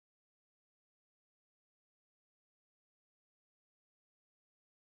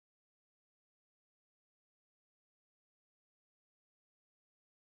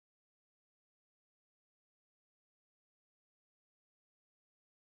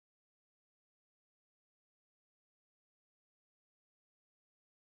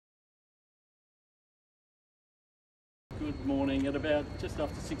Good morning. At about just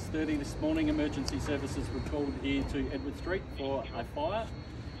after 6:30 this morning, emergency services were called here to Edward Street for a fire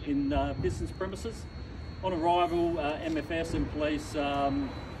in business premises. On arrival, MFS and police,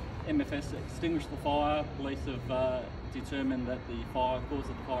 MFS extinguished the fire. Police have determined that the cause of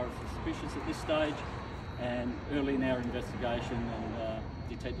the fire is suspicious at this stage, and early in our investigation, and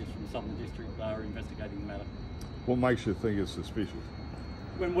detectives from the Southern District are investigating the matter. What makes you think it's suspicious?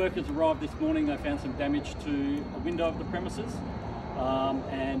 When workers arrived this morning, they found some damage to a window of the premises,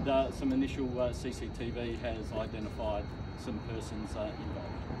 and some initial CCTV has identified some persons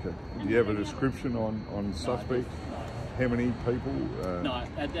involved. Okay. Do you have a description on suspects? No. How many people? No,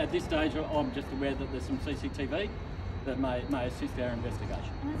 at this stage I'm just aware that there's some CCTV that may assist our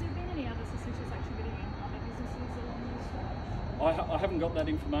investigation. And has there been any other suspicious activity in other businesses along those roads? I haven't got that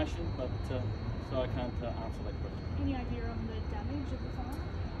information, but so I can't answer that question. Any idea on the damage of the fire?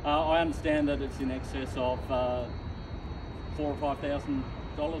 I understand that it's in excess of $4,000 or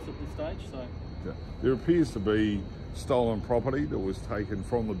 $5,000 at this stage. So Okay. There appears to be stolen property that was taken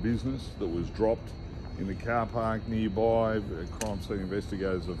from the business that was dropped in the car park nearby. Crime scene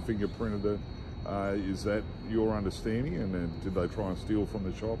investigators have fingerprinted it. Is that your understanding? And did they try and steal from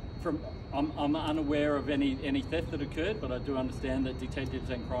the shop? I'm unaware of any theft that occurred, but I do understand that detectives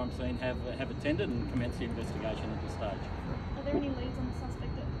and crime scene have attended and commenced the investigation at this stage. Are there any leads on the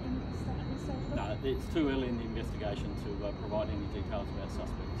suspect at this stage? No, it's too early in the investigation to provide any details about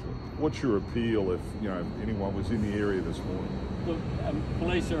suspects. What's your appeal if anyone was in the area this morning? Look,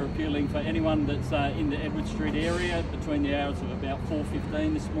 police are appealing for anyone that's in the Edward Street area between the hours of about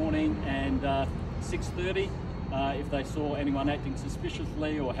 4:15 this morning and 6:30. If they saw anyone acting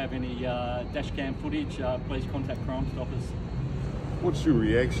suspiciously or have any dash cam footage, please contact Crime Stoppers. What's your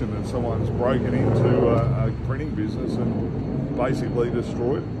reaction that someone's broken into a printing business and basically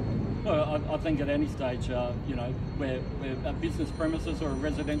destroyed it? Well, I think at any stage, where a business premises or a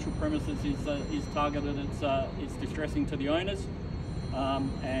residential premises is targeted, it's distressing to the owners,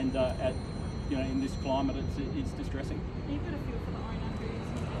 and in this climate, it's distressing. You've got a feel for the owner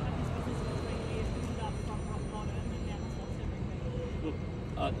who's had this business for 20 years, built it up from rock bottom, and now has lost everything. Look,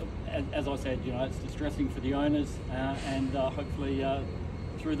 as I said, it's distressing for the owners, and hopefully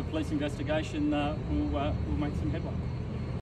through the police investigation, we'll make some headway.